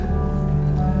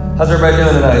How's everybody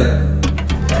doing tonight?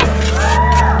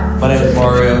 My name is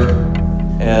Mario,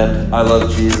 and I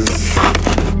love Jesus.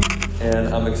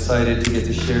 And I'm excited to get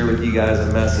to share with you guys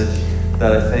a message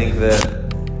that I think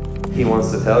that he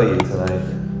wants to tell you tonight.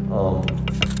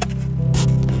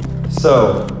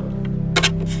 So,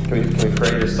 can we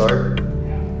pray to start?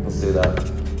 Let's do that.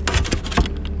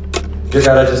 Dear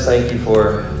God, I just thank you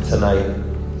for tonight.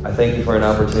 I thank you for an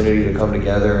opportunity to come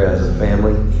together as a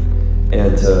family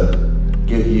and to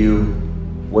give you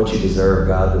what you deserve,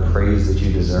 God, the praise that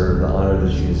you deserve, the honor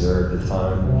that you deserve, the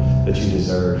time that you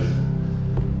deserve.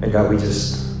 And God, we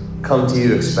just come to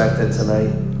you expectant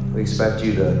tonight. We expect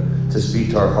you to speak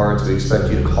to our hearts. We expect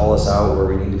you to call us out where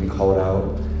we need to be called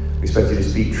out. We expect you to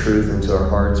speak truth into our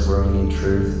hearts where we need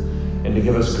truth. And to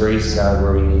give us grace, God,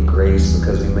 where we need grace,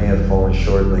 because we may have fallen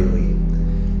short lately.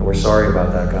 And we're sorry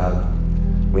about that, God.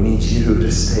 We need you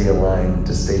to stay aligned,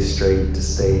 to stay straight, to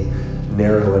stay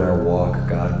narrow in our walk,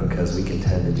 God, because we can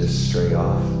tend to just stray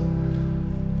off.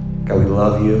 God, we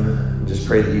love you. And just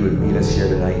pray that you would meet us here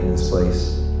tonight in this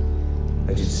place,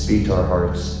 that you'd speak to our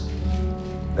hearts,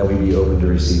 that we'd be open to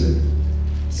receive it.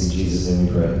 It's in Jesus' name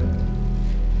we pray.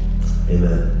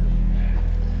 Amen.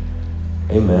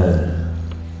 Amen.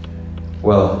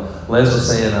 Well, Lance was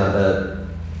saying that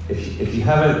if you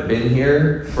haven't been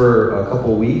here for a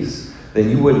couple weeks, then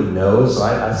you wouldn't know. So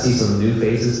I see some new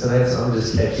faces tonight, so I'm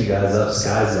just catch you guys up.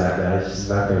 Sky's back there. She's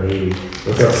back there, Navy.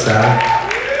 What's up,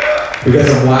 Sky? We got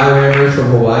some Y-Rammers from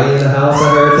Hawaii in the house, I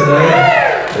heard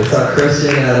tonight. We saw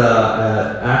Christian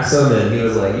at Axum, and he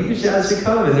was like, you guys should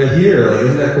come, and they're here. Like,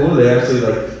 isn't that cool? They actually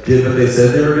did what they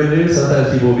said they were going to do.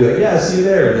 Sometimes people will be like, yeah, see you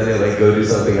there, and then they go do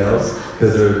something else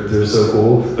because they're so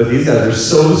cool. But these guys are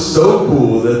so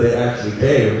cool that they actually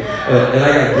came. And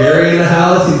I got Gary in the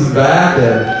house. He's back,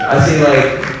 and I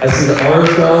see the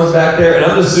Armstrongs back there, and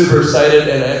I'm just super excited.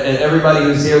 And everybody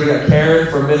who's here, we got Karen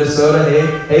from Minnesota.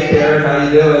 Hey Karen, how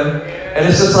you doing? And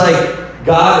it's just like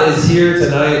God is here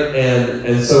tonight,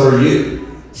 and so are you.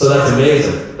 So that's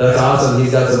amazing. That's awesome.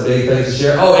 He's got some big things to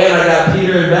share. Oh, and I got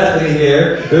Peter and Bethany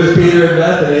here. There's Peter and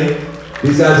Bethany.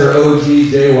 These guys are OG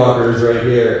jaywalkers right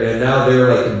here. And now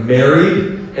they're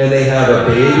married, and they have a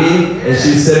baby, and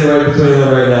she's sitting right between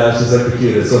them right now. She's the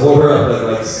cutest. So hold her up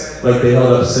like they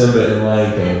held up Simba in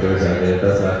Lion King for a second. If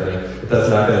that's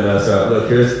not gonna mess her up. Look,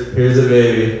 here's a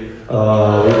baby.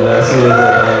 Oh, that's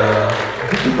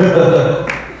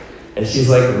and she's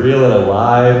real and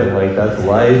alive, and that's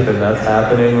life, and that's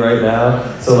happening right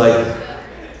now. So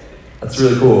that's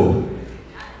really cool.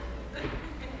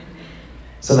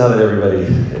 So now that everybody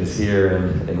is here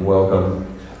and welcome,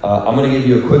 I'm going to give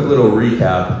you a quick little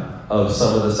recap of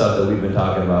some of the stuff that we've been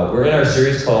talking about. We're in our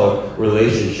series called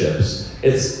Relationships.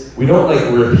 We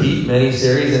don't repeat many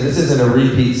series, and this isn't a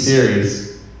repeat series.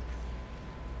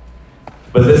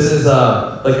 But this is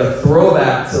a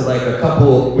throwback to a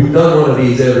couple. We've done one of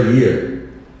these every year.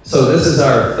 So this is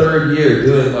our third year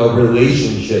doing a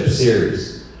relationship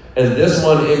series. And this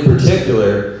one in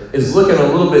particular is looking a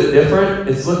little bit different.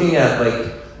 It's looking at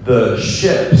the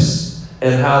ships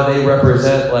and how they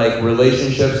represent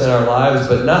relationships in our lives,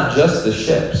 but not just the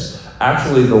ships,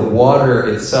 actually the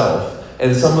water itself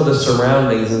and some of the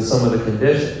surroundings and some of the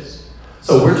conditions.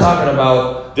 So we're talking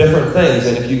about different things,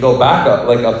 and if you go back up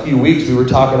a few weeks, we were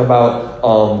talking about,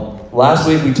 last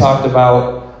week we talked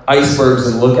about icebergs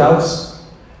and lookouts.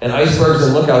 And icebergs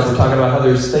and lookouts, we're talking about how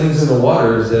there's things in the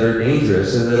waters that are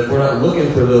dangerous, and that if we're not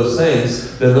looking for those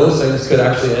things, then those things could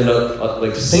actually end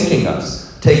up sinking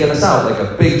us, taking us out.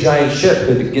 A big giant ship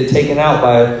could get taken out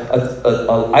by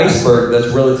an iceberg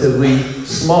that's relatively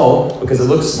small, because it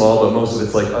looks small, but most of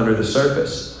it's under the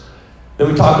surface. Then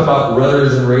we talked about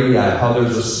rudders and radii, how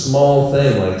there's a small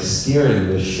thing steering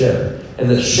this ship, and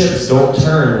that ships don't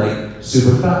turn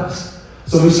super fast.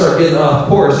 So we start getting off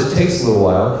course. It takes a little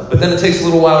while, but then it takes a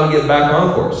little while to get back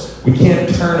on course. We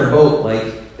can't turn a boat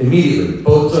immediately.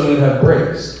 Boats don't even have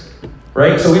brakes,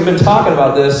 right? So we've been talking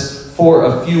about this for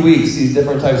a few weeks, these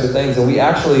different types of things, and we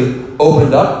actually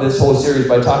opened up this whole series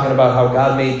by talking about how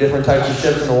God made different types of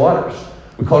ships in the waters.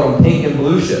 We called them pink and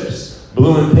blue ships,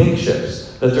 blue and pink ships.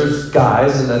 That there's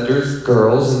guys and that there's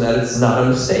girls, and that it's not a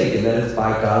mistake, and that it's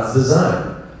by God's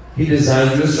design. He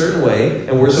designed you a certain way,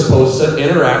 and we're supposed to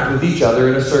interact with each other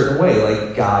in a certain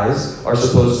way. Guys are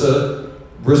supposed to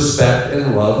respect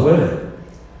and love women.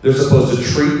 They're supposed to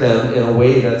treat them in a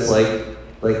way that's like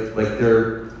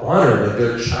they're honored, like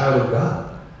they're a child of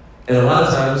God. And a lot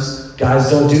of times,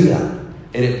 guys don't do that.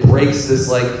 And it breaks this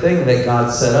thing that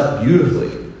God set up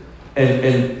beautifully.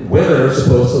 And women are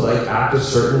supposed to act a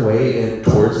certain way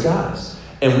towards guys.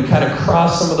 And we kind of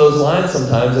cross some of those lines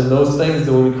sometimes, and those things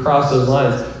that when we cross those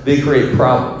lines, they create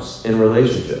problems in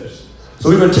relationships. So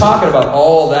we've been talking about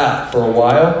all that for a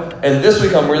while, and this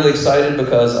week I'm really excited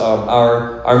because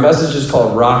our message is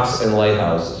called Rocks and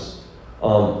Lighthouses.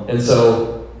 And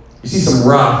so you see some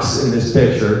rocks in this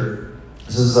picture.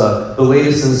 This is the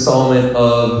latest installment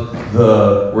of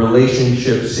the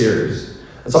relationship series.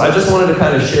 And so I just wanted to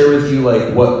kind of share with you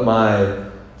like what my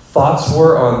thoughts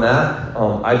were on that.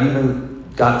 I've even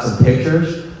got some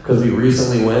pictures because we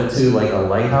recently went to like a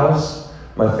lighthouse,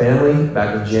 my family,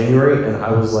 back in January, and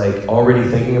I was like already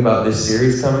thinking about this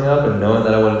series coming up and knowing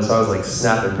that I wanted to, so I was like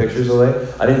snapping pictures away.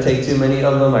 I didn't take too many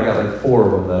of them. I got like 4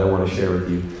 of them that I want to share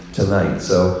with you tonight.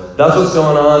 So that's what's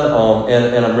going on,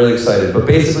 and I'm really excited. But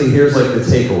basically, here's like the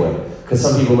takeaway, because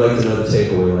some people like to know the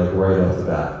takeaway like right off the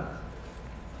bat.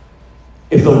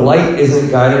 If the light isn't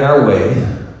guiding our way,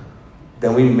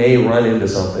 then we may run into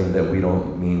something that we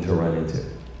don't mean to run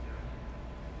into.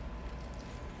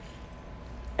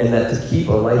 And that to keep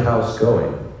a lighthouse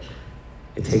going,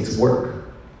 it takes work.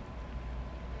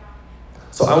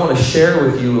 So I want to share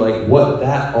with you like what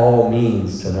that all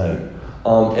means tonight.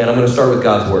 And I'm going to start with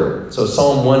God's word. So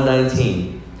Psalm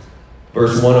 119,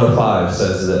 verse 105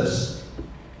 says this: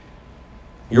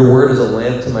 "Your word is a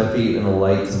lamp to my feet and a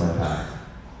light to my path."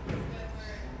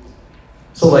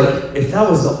 So like, if that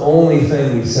was the only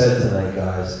thing we said tonight,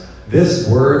 guys, this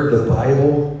word, the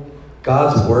Bible,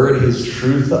 God's word, his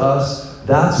truth to us,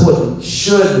 that's what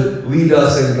should lead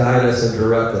us and guide us and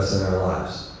direct us in our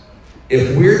lives.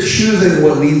 If we're choosing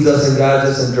what leads us and guides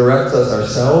us and directs us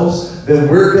ourselves, then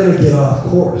we're going to get off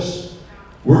course.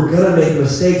 We're going to make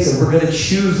mistakes and we're going to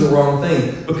choose the wrong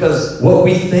thing because what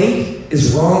we think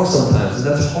is wrong sometimes. And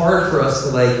that's hard for us to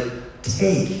like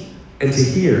take and to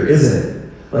hear, isn't it?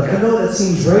 Like, I know that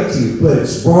seems right to you, but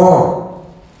it's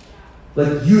wrong.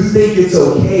 Like, you think it's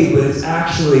okay, but it's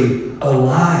actually a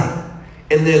lie.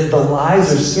 And the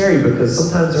lies are scary because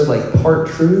sometimes they're like part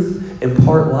truth and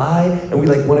part lie, and we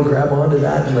like want to grab onto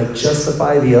that and like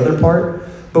justify the other part.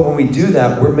 But when we do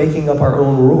that, we're making up our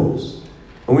own rules.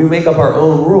 When we make up our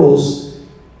own rules,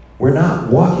 we're not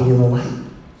walking in the light.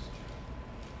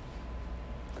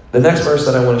 The next verse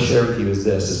that I want to share with you is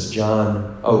this.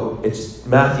 It's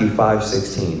Matthew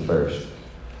 5:16 first.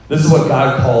 This is what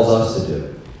God calls us to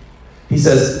do. He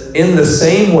says, in the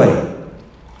same way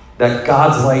that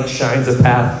God's light shines a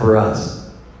path for us,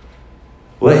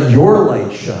 let your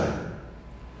light shine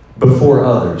before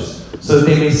others, so that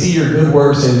they may see your good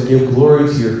works and give glory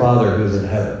to your Father who is in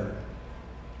heaven.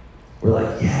 We're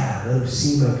like, yeah, let them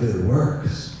see my good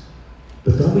works.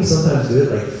 But don't we sometimes do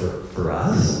it like for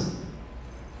us?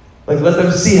 Like, let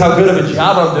them see how good of a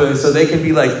job I'm doing so they can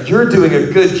be like, you're doing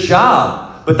a good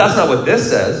job. But that's not what this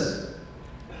says.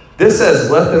 This says,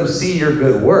 let them see your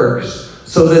good works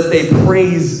so that they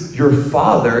praise your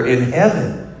Father in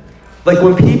heaven. Like,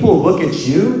 when people look at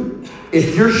you,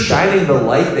 if you're shining the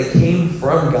light that came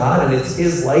from God and it's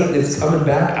his light and it's coming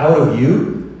back out of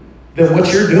you, then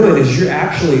what you're doing is you're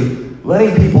actually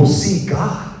letting people see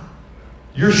God.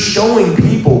 You're showing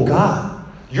people God.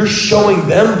 You're showing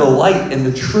them the light and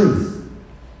the truth.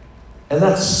 And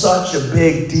that's such a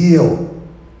big deal.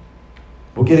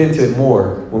 We'll get into it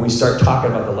more when we start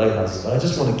talking about the lighthouses. But I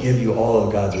just want to give you all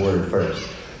of God's word first.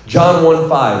 John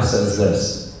 1:5 says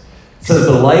this. It says,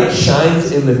 the light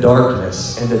shines in the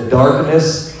darkness, and the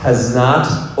darkness has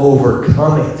not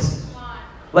overcome it.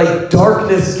 Like,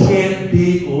 darkness can't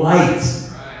beat light.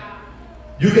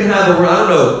 You can have I don't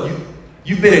know,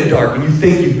 you've been in dark, and you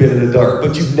think you've been in the dark,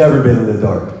 but you've never been in the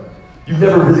dark. You've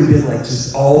never really been like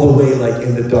just all the way like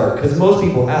in the dark, because most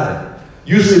people haven't.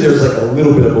 Usually there's like a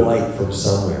little bit of light from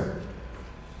somewhere,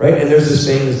 right? And there's this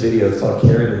famous video, it's called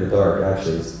Karen in the Dark,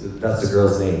 actually. That's the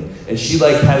girl's name. And she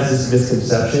like has this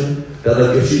misconception that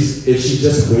like if she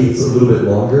just waits a little bit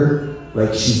longer,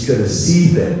 like she's gonna see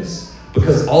things.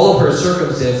 Because all of her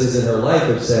circumstances in her life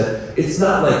have said, it's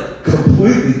not like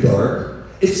completely dark,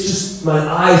 it's just my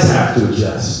eyes have to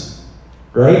adjust,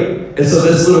 right? And so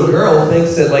this little girl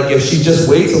thinks that like if she just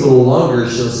waits a little longer,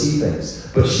 she'll see things.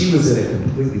 But she was in a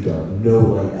completely dark, no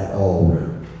light at all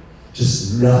room.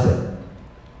 Just nothing.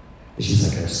 And she's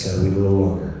like, I just gotta wait a little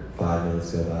longer. 5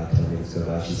 minutes go by, 10 minutes go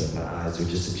by. She's like, my eyes are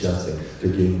just adjusting.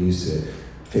 They're getting used to it.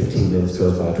 15 minutes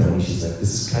goes by, 20. She's like,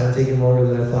 this is kind of taking longer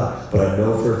than I thought. But I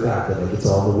know for a fact that like it's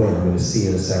on the way. I'm gonna see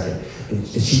in a second. And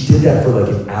she did that for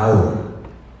like an hour,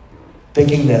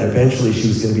 thinking that eventually she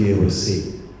was going to be able to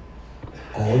see.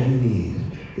 All you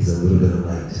need is a little bit of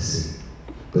light to see.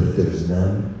 But if there's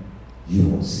none, you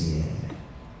won't see anything.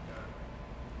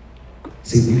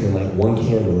 See, you can light one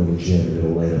candle in the gym and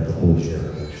it'll light up the whole gym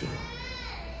eventually.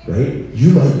 Right?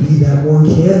 You might be that one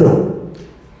candle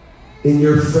in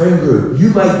your friend group.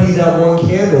 You might be that one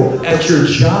candle at your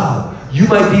job. You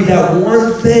might be that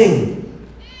one thing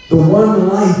The one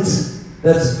light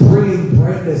that's bringing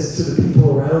brightness to the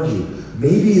people around you.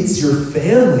 Maybe it's your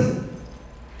family.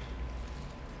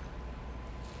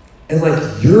 And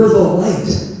like, you're the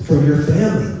light for your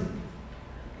family.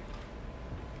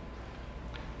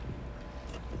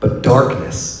 But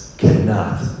darkness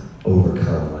cannot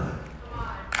overcome light.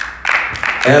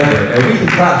 Ever. And we can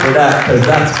clap for that because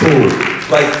that's cool.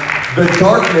 Like, the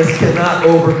darkness cannot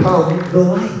overcome the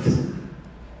light.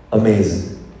 Amazing.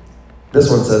 This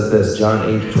one says this, John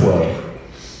 8:12.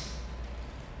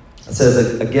 It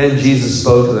says, again, Jesus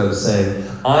spoke to them, saying,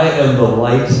 I am the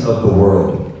light of the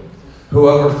world.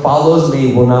 Whoever follows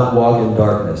me will not walk in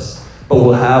darkness, but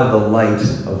will have the light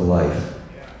of life.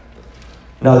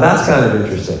 Now that's kind of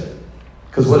interesting,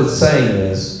 because what it's saying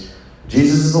is,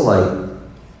 Jesus is the light.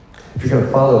 If you're going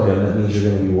to follow him, that means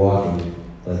you're going to be walking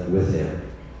like with him.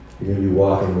 You're going to be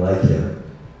walking like him.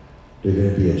 You're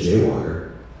going to be a jaywalker.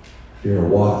 You're going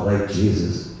to walk like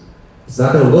Jesus. It's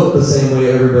not going to look the same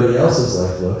way everybody else's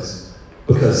life looks,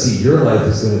 because see, your life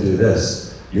is going to do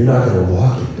this. You're not going to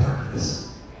walk in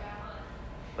darkness.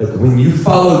 Like, when you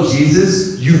follow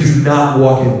Jesus, you do not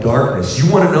walk in darkness.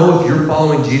 You want to know if you're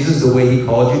following Jesus the way he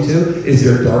called you to? Is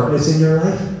there darkness in your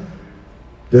life?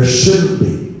 There shouldn't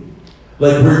be.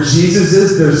 Like, where Jesus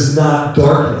is, there's not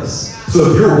darkness.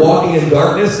 So if you're walking in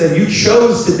darkness, then you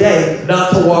chose today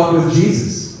not to walk with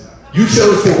Jesus. You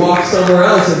chose to walk somewhere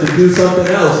else and to do something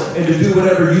else and to do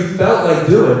whatever you felt like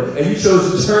doing. And you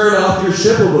chose to turn off your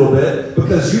ship a little bit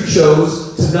because you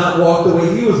chose to not walk the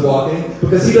way he was walking,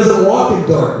 because he doesn't walk in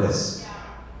darkness.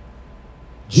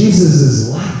 Jesus is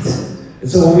light. And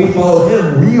so when we follow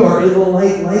him, we are in the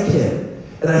light like him.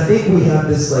 And I think we have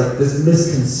this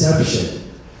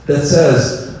misconception that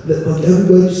says that like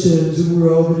everybody sins and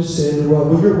we're all going to sin and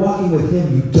when you're walking with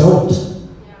him, you don't.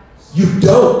 You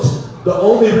don't. The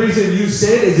only reason you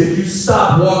sin is if you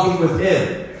stop walking with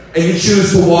him and you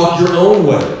choose to walk your own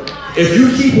way. If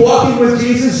you keep walking with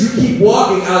Jesus, you keep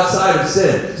walking outside of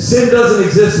sin. Sin doesn't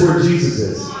exist where Jesus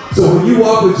is. So when you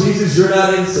walk with Jesus, you're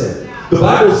not in sin. The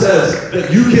Bible says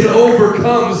that you can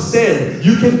overcome sin.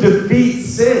 You can defeat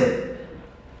sin.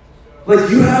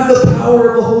 Like, you have the power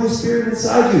of the Holy Spirit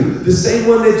inside you. The same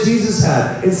one that Jesus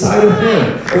had inside of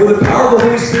him. And when the power of the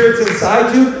Holy Spirit's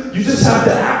inside you, you just have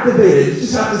to activate it. You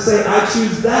just have to say, I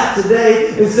choose that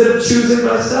today instead of choosing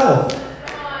myself.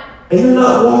 And you're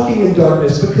not walking in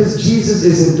darkness because Jesus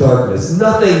is in darkness.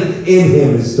 Nothing in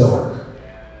him is dark.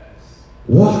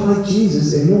 Walk like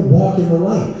Jesus and you'll walk in the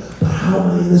light. But how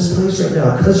am I in this place right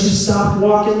now? Because you stopped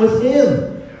walking with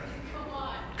him.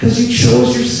 Because you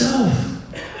chose yourself.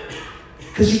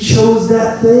 Because you chose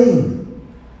that thing.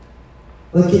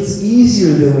 Like, it's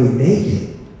easier than we make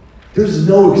it. There's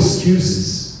no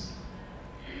excuses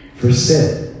for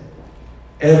sin.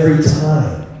 Every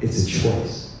time, it's a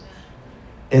choice.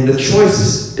 And the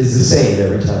choice is the same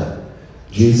every time.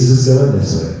 Jesus is going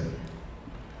this way.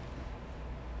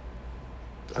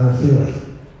 I don't feel like it.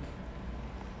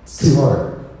 It's too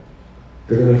hard.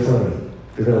 They're going to make fun of me.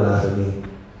 They're going to laugh at me.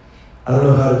 I don't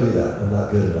know how to do that. I'm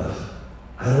not good enough.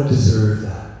 I don't deserve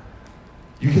that.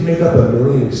 You can make up a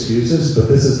million excuses, but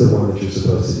this is the one that you're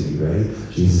supposed to do,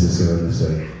 right? Jesus is going this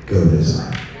way. Go this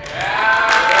way.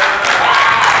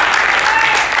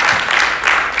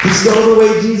 Just go the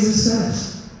way Jesus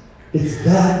says. It's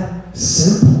that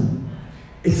simple.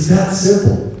 It's that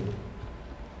simple.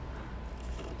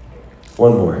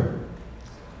 One more.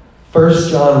 1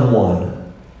 John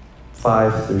 1,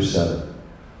 5 through 7.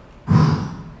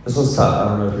 This one's tough. I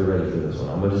don't know if you're ready for this one.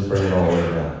 I'm going to just bring it all the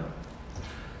way down.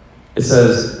 It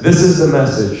says, this is the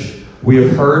message we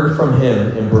have heard from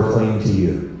him and proclaimed to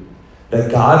you, that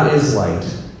God is light,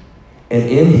 and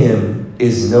in him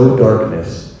is no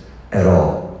darkness at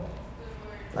all.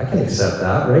 I can accept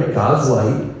that, right? God's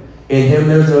light. In him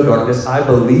there's no darkness. I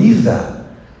believe that,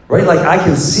 right? Like, I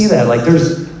can see that.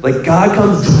 Like, God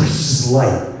comes, he's just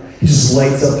light. He just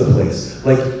lights up the place.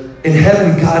 Like, in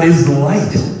heaven, God is the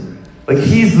light. Like,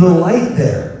 he's the light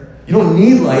there. You don't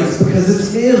need lights because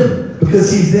it's him.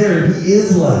 Because he's there. He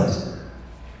is light.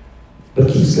 But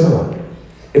it keeps going.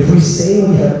 If we say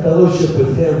we have fellowship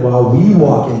with him while we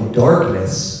walk in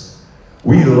darkness,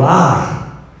 we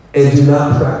lie and do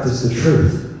not practice the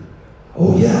truth.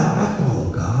 Oh yeah, I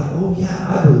follow God. Oh yeah,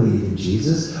 I believe in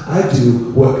Jesus. I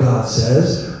do what God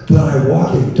says, but I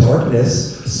walk in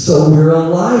darkness, so we're a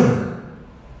liar.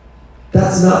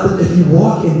 That's not, if you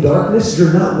walk in darkness,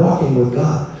 you're not walking with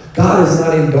God. God is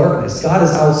not in darkness. God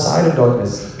is outside of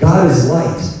darkness. God is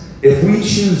light. If we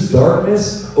choose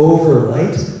darkness over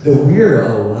light, then we're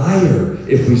a liar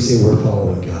if we say we're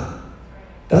following God.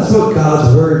 That's what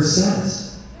God's word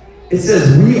says. It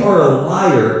says we are a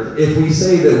liar if we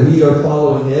say that we are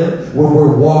following him when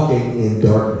we're walking in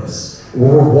darkness,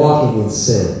 when we're walking in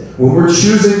sin, when we're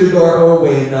choosing to go our own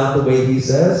way and not the way he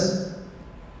says,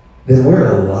 then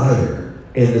we're a liar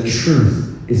and the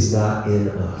truth is not in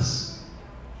us.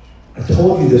 I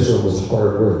told you this one was a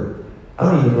hard word. I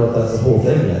don't even know if that's the whole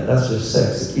thing yet. That's just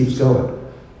 6. It keeps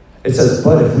going. It says,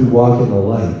 but if we walk in the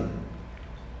light,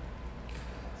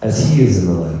 as he is in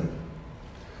the light,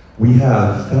 we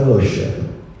have fellowship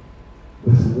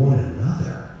with one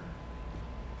another.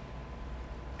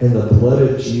 And the blood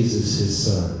of Jesus, his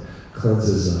son,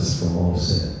 cleanses us from all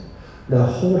sin. Now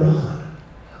hold on.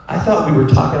 I thought we were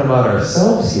talking about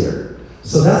ourselves here.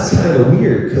 So that's kind of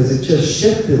weird because it just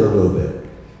shifted a little bit.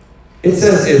 It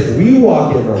says if we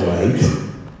walk in the light,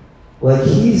 like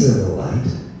he's in the light,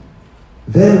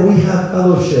 then we have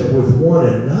fellowship with one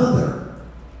another.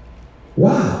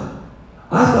 Wow.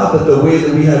 I thought that the way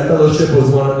that we had fellowship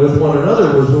with one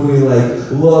another was when we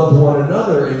loved one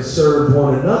another and served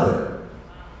one another.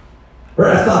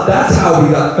 Right? I thought that's how we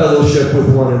got fellowship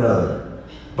with one another.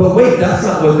 But wait, that's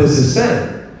not what this is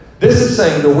saying. This is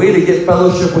saying the way to get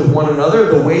fellowship with one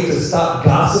another, the way to stop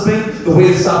gossiping, the way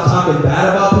to stop talking bad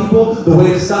about people, the way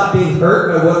to stop being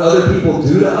hurt by what other people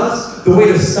do to us, the way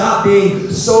to stop being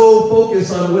so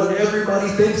focused on what everybody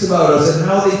thinks about us and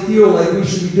how they feel like we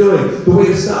should be doing, the way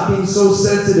to stop being so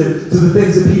sensitive to the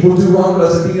things that people do wrong to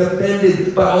us and being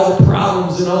offended by all the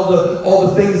problems and all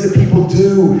the things that people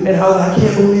do and how I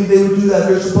can't believe they would do that.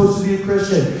 They're supposed to be a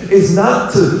Christian. It's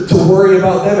not to worry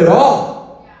about them at all.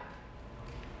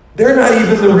 They're not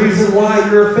even the reason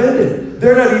why you're offended.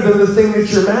 They're not even the thing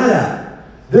that you're mad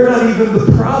at. They're not even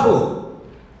the problem.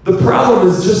 The problem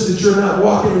is just that you're not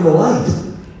walking in the light.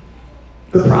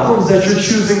 The problem is that you're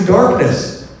choosing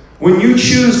darkness. When you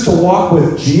choose to walk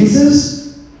with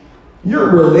Jesus, your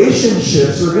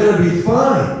relationships are going to be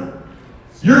fine.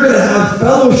 You're going to have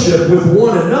fellowship with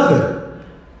one another.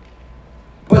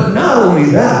 But not only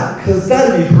that, because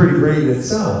that would be pretty great in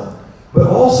itself, but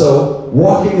also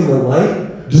walking in the light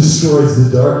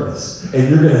destroys the darkness. And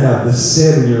you're going to have the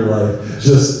sin in your life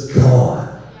just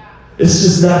gone. It's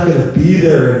just not going to be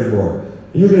there anymore.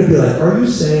 And you're going to be like, are you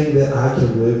saying that I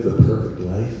can live the perfect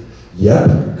life?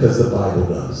 Yep, because the Bible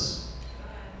does.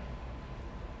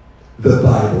 The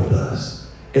Bible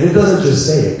does. And it doesn't just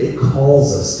say it, it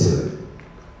calls us to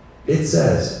it. It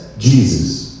says,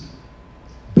 Jesus,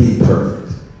 be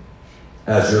perfect,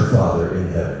 as your Father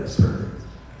in heaven is perfect.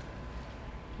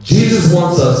 Jesus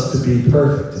wants us to be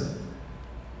perfect.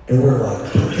 And we're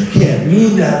like, you can't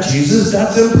mean that, Jesus.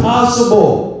 That's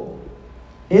impossible.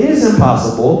 It is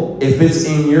impossible if it's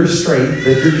in your strength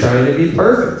that you're trying to be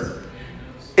perfect.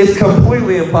 It's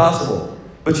completely impossible.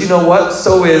 But you know what?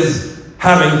 So is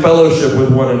having fellowship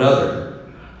with one another.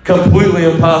 Completely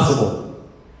impossible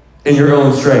in your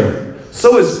own strength.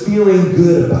 So is feeling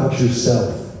good about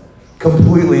yourself.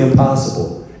 Completely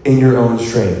impossible in your own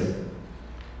strength.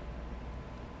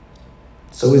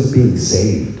 So is being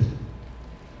saved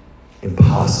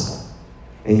impossible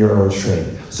in your own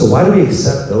strength. So why do we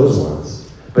accept those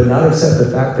ones, but not accept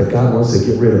the fact that God wants to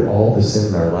get rid of all the sin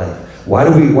in our life? Why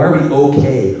are we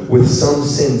okay with some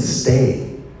sin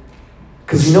staying?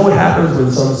 Because you know what happens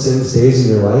when some sin stays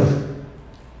in your life?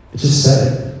 It just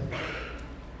said it.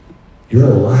 You're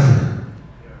a liar.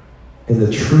 And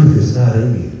the truth is not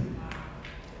in you.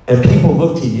 And people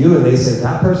look to you and they say,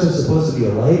 that person's supposed to be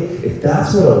a light. If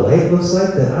that's what a light looks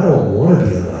like, then I don't want to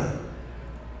be a light.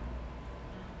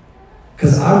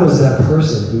 Because I was that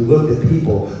person who looked at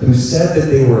people who said that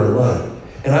they were a light.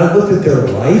 And I looked at their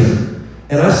life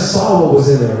and I saw what was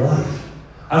in their life.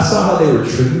 I saw how they were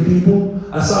treating people.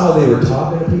 I saw how they were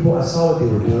talking to people. I saw what they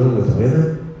were doing with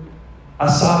women. I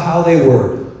saw how they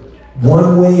were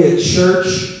one way at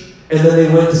church and then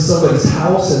they went to somebody's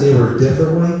house and they were a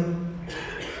different way.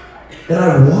 And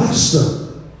I watched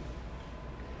them.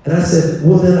 And I said,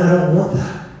 well, then I don't want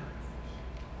that.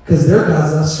 Because their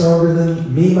God's not stronger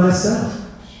than me, myself.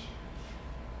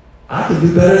 I can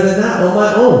do better than that on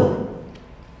my own.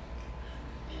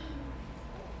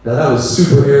 Now, that was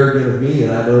super arrogant of me,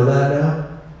 and I know that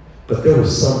now. But there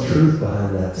was some truth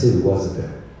behind that, too, wasn't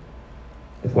there?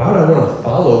 Like, why would I want to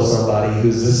follow somebody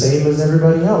who's the same as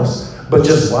everybody else? But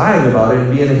just lying about it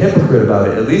and being a hypocrite about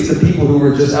it. At least the people who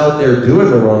were just out there doing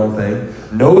the wrong thing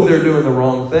know they're doing the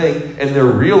wrong thing and they're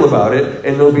real about it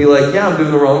and they'll be like, yeah, I'm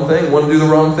doing the wrong thing. Want to do the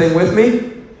wrong thing with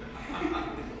me?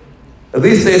 At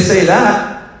least they say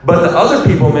that. But the other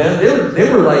people, man, they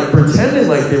were like pretending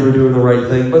like they were doing the right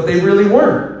thing, but they really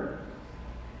weren't.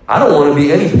 I don't want to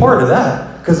be any part of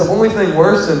that. Because the only thing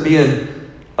worse than being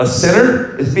a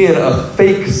sinner is being a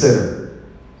fake sinner.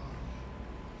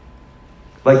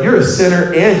 Like, you're a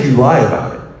sinner and you lie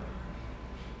about it.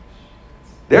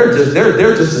 They're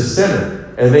just a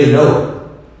sinner, and they know it.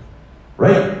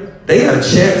 Right? They got a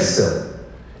chance still.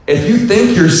 If you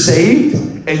think you're saved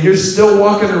and you're still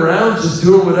walking around just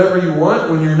doing whatever you want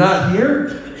when you're not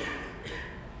here,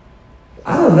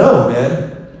 I don't know,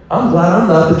 man. I'm glad I'm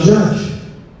not the judge.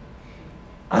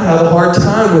 I have a hard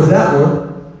time with that one.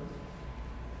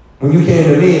 When you came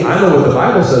to me, I know what the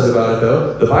Bible says about it,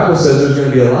 though. The Bible says there's going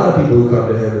to be a lot of people who come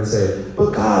to him and say,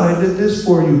 but God, I did this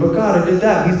for you. But God, I did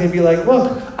that. He's going to be like,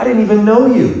 look, I didn't even know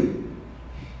you.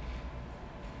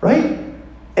 Right?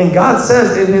 And God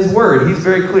says in his word, he's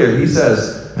very clear. He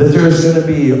says that there's going to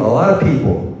be a lot of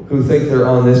people who think they're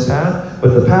on this path, but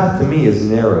the path to me is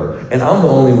narrow. And I'm the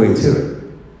only way to it.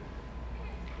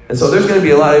 And so there's going to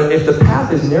be a lot of, if the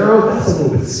path is narrow, that's a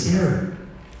little bit scary.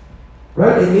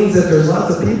 Right? It means that there's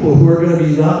lots of people who are going to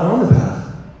be not on the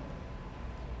path.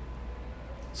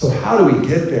 So how do we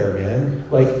get there, man?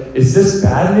 Like, is this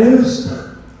bad news?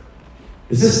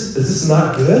 Is this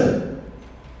not good?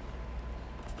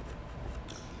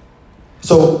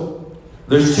 So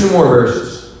there's 2 more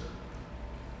verses.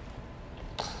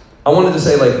 I wanted to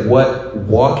say like what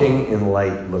walking in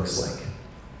light looks like.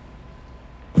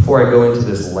 Before I go into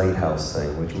this lighthouse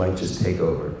thing, which might just take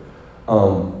over.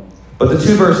 But the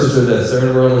 2 verses are this. They're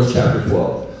in Romans chapter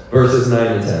 12, verses 9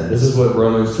 and 10. This is what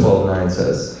Romans 12:9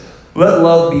 says. Let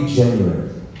love be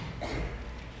genuine.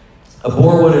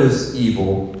 Abhor what is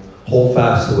evil. Hold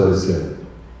fast to what is good.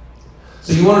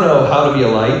 So you want to know how to be a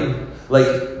light?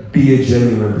 Like, be a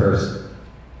genuine person.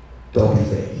 Don't be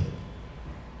fake.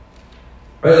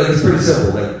 Right? Like, it's pretty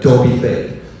simple. Like, don't be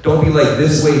fake. Don't be like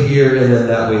this way here and then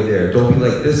that way there. Don't be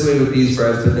like this way with these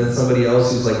friends, but then somebody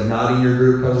else who's like not in your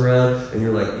group comes around and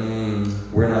you're like,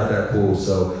 we're not that cool,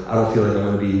 so I don't feel like I'm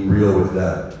going to be real with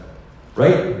that.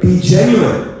 Right? Be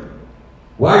genuine.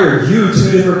 Why are you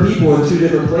 2 different people in 2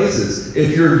 different places?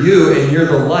 If you're you and you're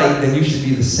the light, then you should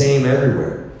be the same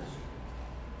everywhere.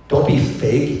 Don't be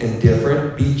fake and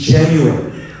different. Be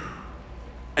genuine.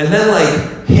 And then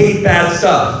like, hate bad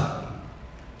stuff.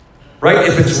 Right?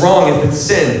 If it's wrong, if it's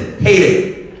sin, hate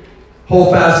it.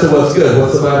 Hold fast to what's good.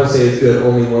 What's the Bible say is good?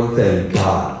 Only one thing,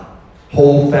 God.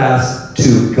 Hold fast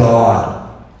to God.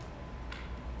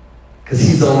 Because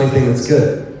he's the only thing that's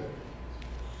good.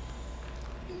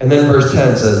 And then verse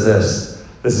 10 says this.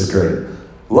 This is great.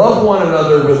 Love one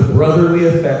another with brotherly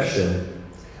affection.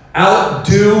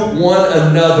 Outdo one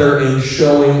another in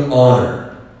showing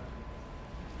honor.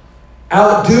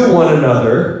 Outdo one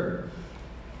another.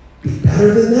 Be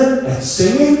better than them at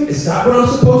singing? Is that what I'm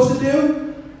supposed to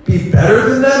do? Be better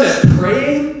than them at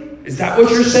praying? Is that what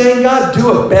you're saying, God?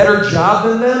 Do a better job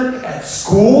than them at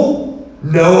school?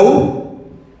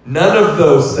 No. None of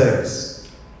those things.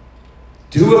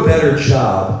 Do a better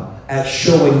job at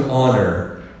showing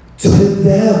honor to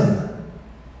them.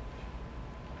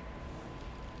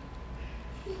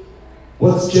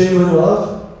 What's genuine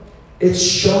love? It's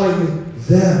showing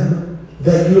them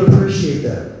that you appreciate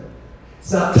them.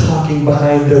 It's not talking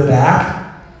behind their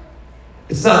back.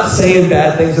 It's not saying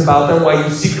bad things about them while you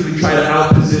secretly try to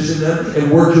outposition them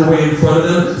and work your way in front of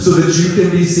them so that you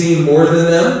can be seen more than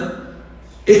them.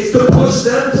 It's to push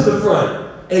them to the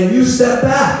front and you step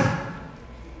back.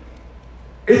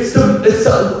 It's to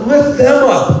lift them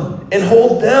up and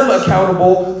hold them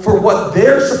accountable for what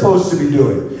they're supposed to be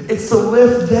doing. It's to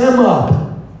lift them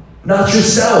up, not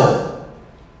yourself.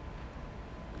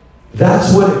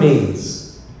 That's what it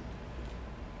means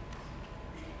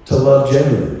to love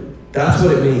genuinely. That's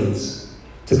what it means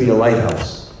to be a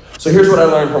lighthouse. So here's what I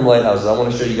learned from lighthouses. I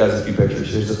want to show you guys a few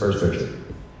pictures. Here's the first picture.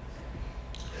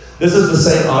 This is the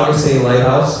St. Augustine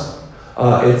Lighthouse.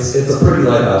 It's a pretty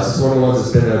lighthouse. It's one of the ones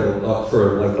that's been there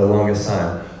for like the longest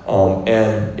time.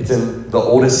 And it's in the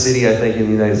oldest city, I think, in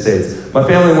the United States. My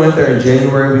family went there in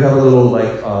January. We have a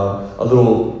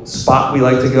little spot we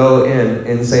like to go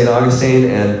in St. Augustine,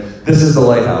 and this is the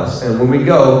lighthouse. And when we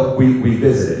go, we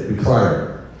visit it, we climb it.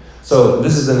 So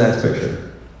this is the next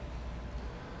picture.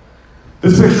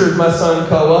 This picture is my son,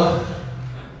 Koa.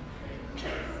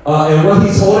 And what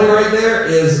he's holding right there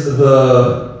is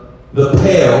the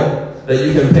pail that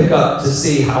you can pick up to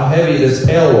see how heavy this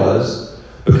pail was,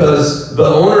 because the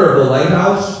owner of the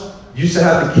lighthouse used to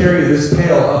have to carry this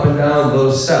pail up and down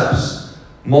those steps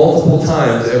multiple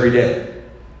times every day.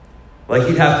 Like,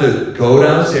 he'd have to go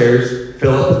downstairs,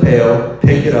 fill up the pail,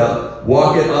 pick it up,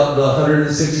 walk it up the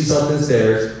 160-something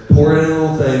stairs, pour it in a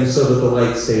little thing so that the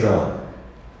light stayed on.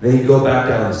 Then he'd go back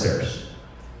down the stairs.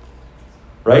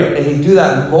 Right? And he'd do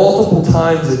that multiple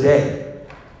times a day.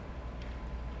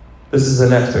 This is the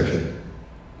next picture.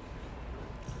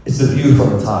 It's the view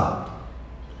from the top.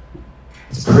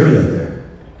 It's pretty up there.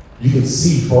 You can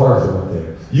see far from up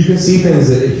there. You can see things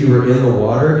that if you were in the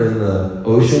water, in the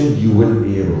ocean, you wouldn't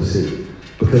be able to see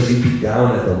because you'd be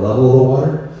down at the level of the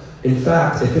water. In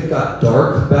fact, if it got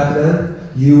dark back then,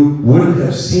 you wouldn't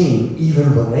have seen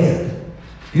even the land.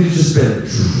 You'd have just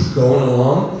been going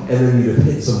along, and then you'd have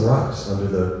hit some rocks under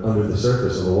the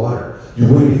surface of the water. You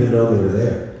wouldn't even know they were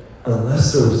there,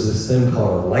 unless there was this thing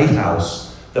called a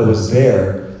lighthouse that was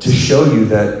there to show you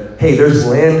that, hey, there's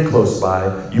land close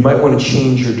by. You might want to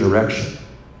change your direction,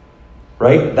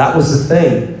 right? That was the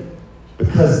thing.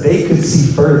 Because they could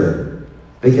see further,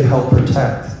 they could help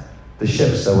protect the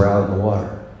ships that were out in the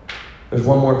water. There's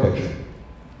one more picture.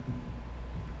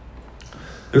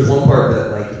 There's one part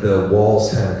that like the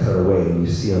walls kind of cut away and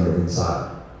you see on the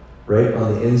inside. Right?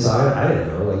 On the inside, I didn't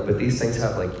know, but these things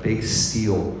have like big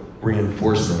steel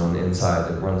reinforcement on the inside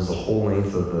that runs the whole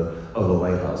length of the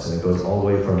lighthouse, and it goes all the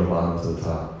way from the bottom to the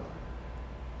top.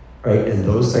 Right? And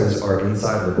those things are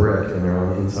inside the brick, and they're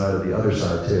on the inside of the other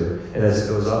side too. And as it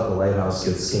goes up, the lighthouse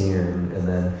gets skinnier, and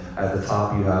then at the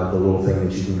top you have the little thing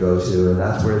that you can go to, and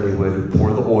that's where they would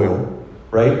pour the oil.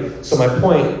 Right? So my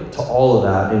point to all of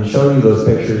that, and showing you those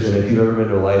pictures, and if you've ever been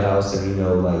to a lighthouse and you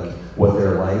know like what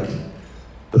they're like,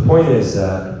 the point is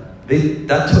that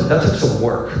that took some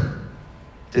work,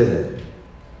 didn't it?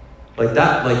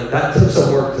 That took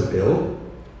some work to build,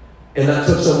 and that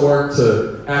took some work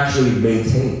to actually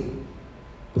maintain.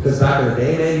 Because back in the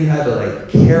day, man, you had to like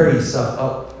carry stuff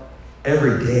up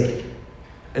every day.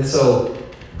 And so,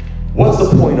 what's the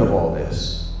point of all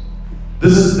this?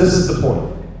 This is the point.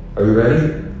 Are you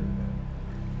ready?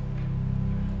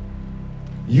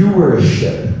 You were a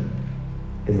ship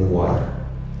in the water.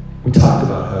 We talked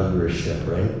about how you were a ship,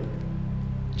 right?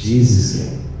 Jesus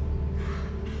came.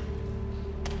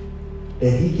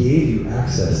 And he gave you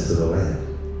access to the land.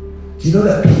 Do you know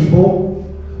that people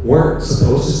weren't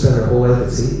supposed to spend their whole life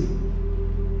at sea?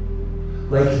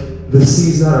 Like, the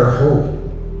sea's not our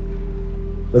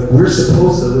home. Like, we're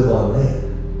supposed to live on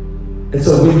land. And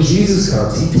so when Jesus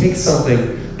comes, he takes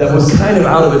something that was kind of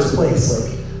out of its place.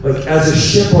 Like as a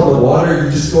ship on the water, you're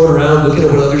just going around looking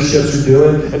at what other ships are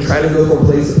doing and trying to go from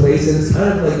place to place. And it's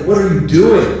kind of like, what are you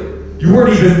doing? You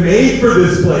weren't even made for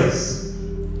this place.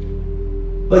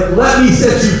 Like, let me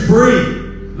set you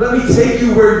free. Let me take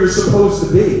you where you're supposed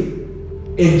to be.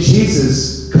 And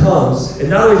Jesus comes, and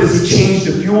not only does he change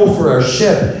the fuel for our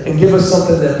ship and give us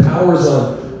something that powers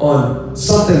on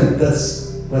something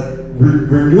that's like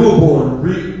renewable and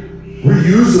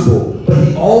reusable, but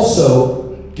he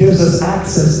also gives us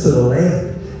access to the land.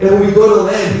 And when we go to the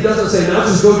land, he doesn't say, now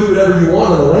just go do whatever you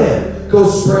want on the land. Go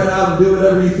spread out and do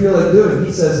whatever you feel like doing.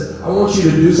 He says, I want you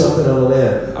to do something on the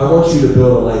land. I want you to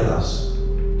build a lighthouse.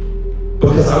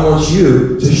 Because I want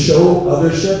you to show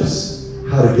other ships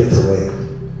how to get to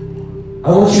land.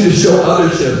 I want you to show other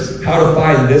ships how to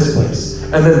find this place.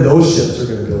 And then those ships are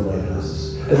going to build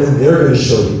lighthouses. And then they're going to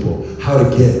show people how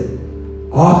to get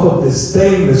off of this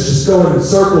thing that's just going in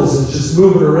circles and just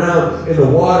moving around in the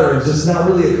water and just not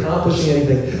really accomplishing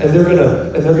anything. And they're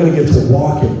gonna get to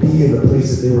walk and be in the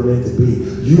place that they were meant to be.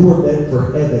 You were meant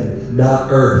for heaven,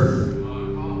 not earth.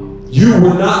 You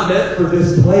were not meant for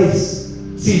this place.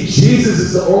 See, Jesus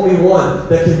is the only one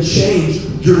that can change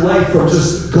your life from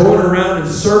just going around in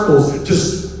circles,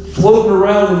 just floating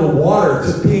around in the water,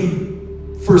 to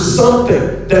being for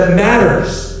something that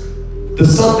matters. The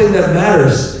something that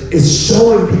matters is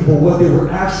showing people what they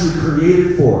were actually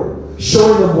created for.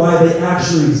 Showing them why they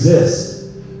actually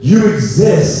exist. You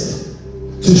exist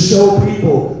to show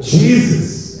people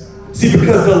Jesus. See,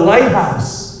 because the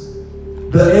lighthouse,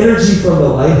 the energy from the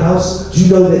lighthouse, do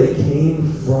you know that it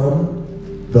came from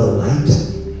the light?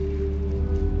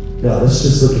 Now, let's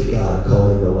just look at God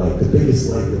calling the light. The biggest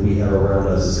light that we have around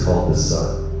us is called the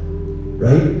sun.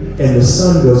 Right? And the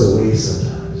sun goes away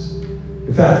sometimes.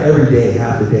 In fact, every day,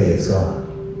 half a day, it's gone.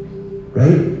 Right?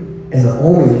 And the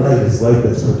only light is light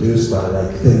that's produced by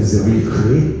like things that we've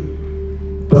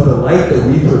created. But the light that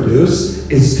we produce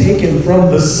is taken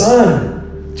from the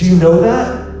sun. Do you know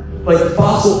that? Like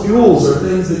fossil fuels are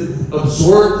things that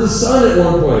absorbed the sun at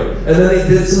one point. And then they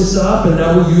did some stuff and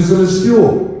now we use them as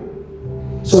fuel.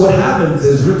 So what happens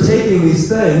is we're taking these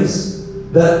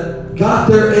things that got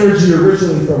their energy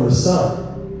originally from the sun.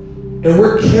 And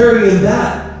we're carrying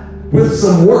that with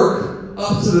some work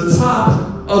up to the top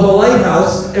of a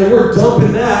lighthouse, and we're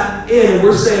dumping that in, and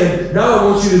we're saying, now I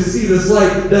want you to see this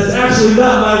light that's actually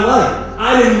not my light.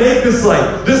 I didn't make this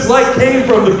light. This light came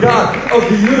from the God of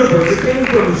the universe. It came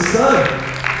from the sun.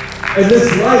 And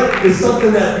this light is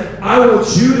something that I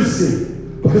want you to see,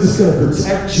 because it's going to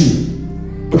protect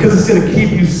you, because it's going to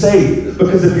keep you safe.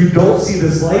 Because if you don't see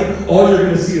this light, all you're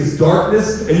going to see is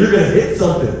darkness, and you're going to hit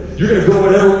something. You're going to go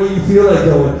whatever way you feel like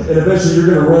going, and eventually you're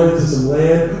going to run into some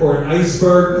land or an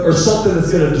iceberg or something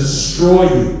that's going to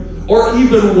destroy you. Or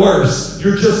even worse,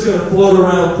 you're just going to float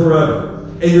around forever,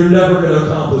 and you're never going to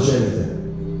accomplish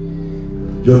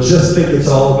anything. You'll just think it's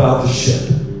all about the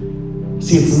ship.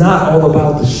 See, it's not all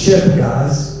about the ship,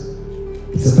 guys.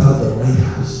 It's about the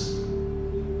lighthouse.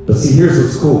 But see, here's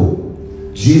what's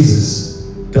cool. Jesus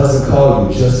doesn't call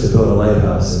you just to build a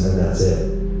lighthouse and then that's it.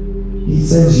 He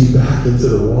sends you back into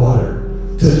the water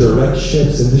to direct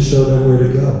ships and to show them where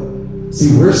to go.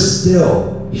 See, we're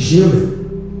still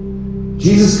human.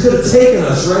 Jesus could have taken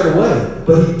us right away,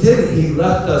 but he didn't. He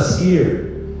left us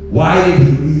here. Why did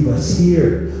he leave us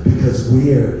here? Because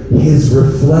we're his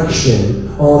reflection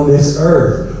on this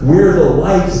earth. We're the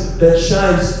light that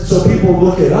shines, so people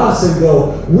look at us and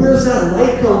go, where's that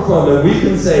light come from? And we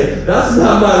can say, that's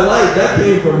not my light, that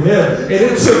came from him. And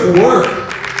it took work.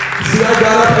 See, I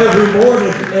got up every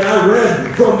morning and I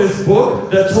read from this book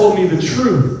that told me the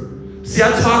truth. See,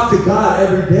 I talk to God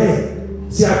every day.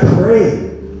 See, I pray.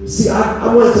 See,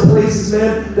 I went to places,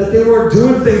 man, that they weren't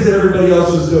doing things that everybody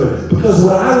else was doing. Because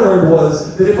what I learned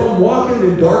was that if I'm walking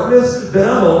in darkness, then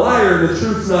I'm a liar and the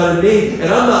truth's not in me.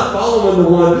 And I'm not following the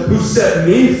one who set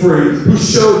me free, who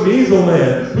showed me the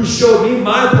land, who showed me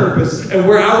my purpose and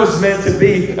where I was meant to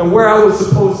be and where I was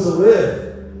supposed to live.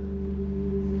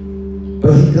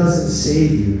 But he doesn't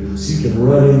save you so you can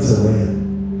run into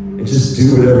land and just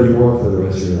do whatever you want for the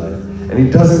rest of your life. And he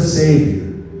doesn't save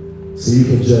you so you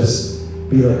can just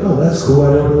be like, oh, that's cool, I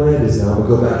know where the land is now, I'm going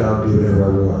to go back out and do whatever I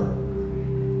want.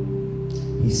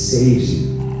 He saves you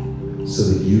so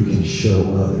that you can show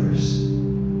others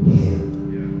him.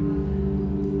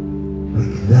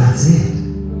 Like, that's it.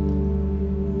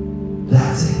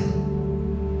 That's it.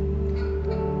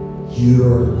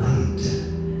 Your light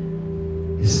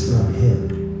is from him.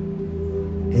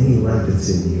 Any light that's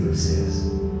in you is his.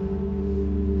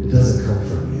 It doesn't come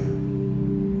from you.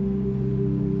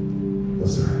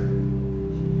 Let's pray.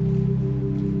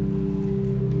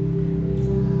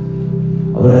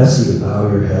 I'm going to ask you to bow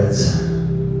your heads.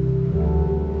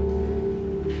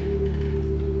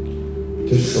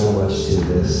 There's so much to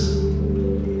this.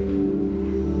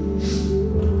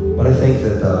 But I think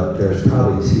that there's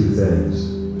probably two things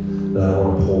that I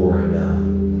want to pull right now.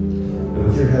 And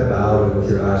with your head bowed and with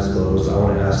your eyes closed, I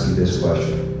want to ask you this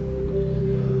question.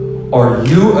 Are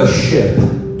you a ship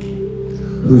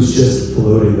who's just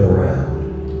floating around?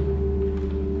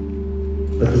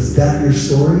 Like, is that your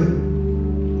story?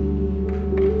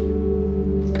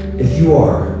 If you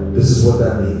are, this is what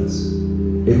that means.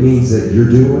 It means that you're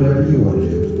doing whatever you want to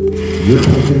do. You're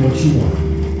picking what you want.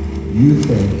 You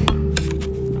think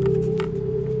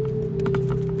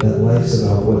that life's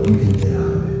about what you can get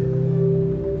out of it.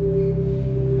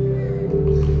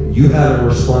 You haven't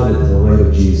responded to the light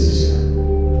of Jesus yet.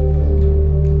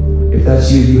 If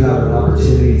that's you, you have an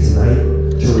opportunity tonight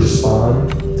to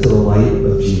respond to the light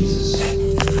of Jesus.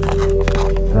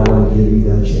 And I want to give you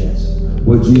that chance.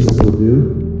 What Jesus will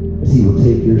do is he will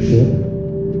take your ship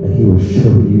and he will show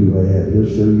you land. He'll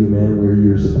show you, man, where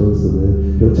you're supposed to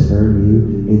live. He'll turn you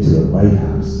into a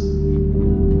lighthouse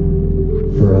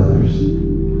for others.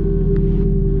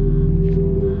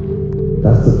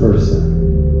 That's the first thing.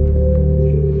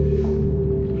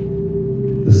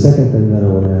 The second thing that I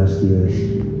want to ask you is,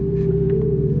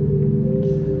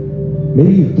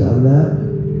 maybe you've done that.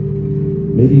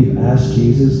 Maybe you've asked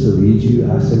Jesus to lead you,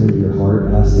 asked him into your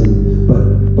heart, asked him,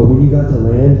 but when you got to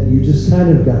land, you just kind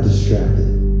of got distracted.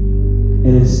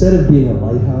 And instead of being a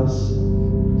lighthouse,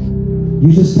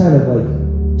 you just kind of like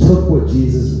took what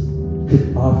Jesus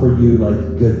could offer you,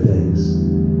 like good things,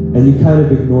 and you kind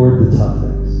of ignored the tough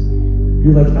things.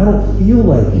 You're like, I don't feel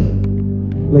like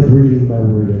reading my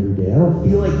word every day. I don't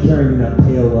feel like carrying that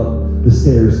pail up the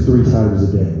stairs 3 times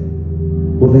a day.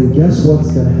 Well, then guess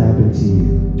what's going to happen to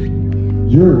you?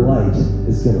 Your light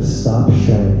is going to stop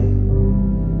shining.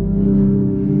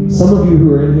 Some of you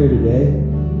who are in here today,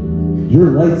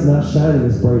 your light's not shining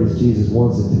as bright as Jesus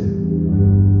wants it to.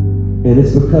 And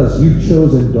it's because you've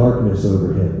chosen darkness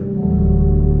over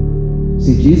him.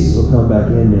 See, Jesus will come back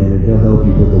in, man, and he'll help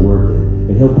you put the work in.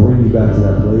 And he'll bring you back to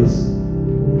that place.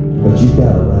 But you've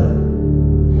got to let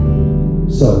him.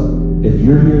 So, if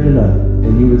you're here tonight,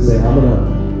 and you would say, I'm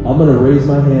gonna raise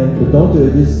my hand, but don't do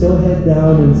it. Just still head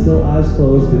down and still eyes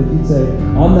closed. But if you'd say,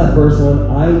 on that first one,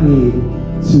 I need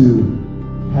to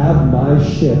have my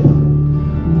ship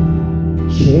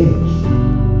changed.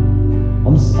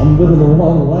 I'm living the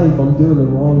wrong life. I'm doing the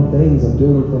wrong things. I'm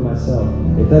doing it for myself.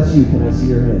 If that's you, can I see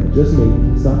your hand? Just me.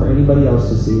 It's not for anybody else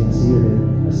to see. I see your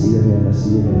hand. I see your hand. I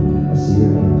see your hand. I see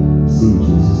your hand. I see you,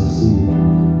 Jesus. I see you.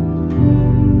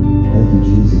 Thank you,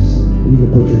 Jesus. You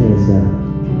can put your hands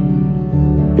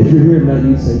down. If you're here tonight,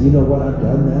 you say, you know what, I've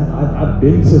done that. I've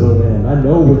been to the land. I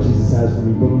know what Jesus has for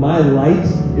me. But my light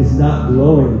is not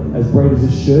glowing as bright as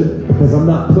it should because I'm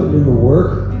not putting in the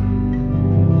work,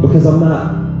 because I'm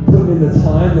not putting in the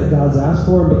time that God's asked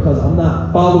for, and because I'm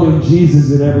not following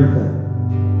Jesus in everything.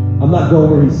 I'm not going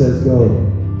where he says go.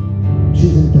 I'm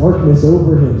choosing darkness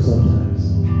over him sometimes.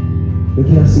 But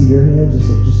can I see your hand? Just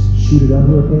shoot it up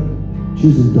real quick.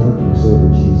 Choosing darkness over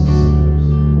Jesus sometimes.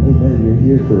 Amen. You're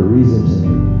here for a reason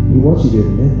tonight. He wants you to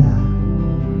admit that.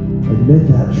 Admit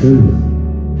that truth.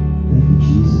 Thank you,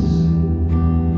 Jesus.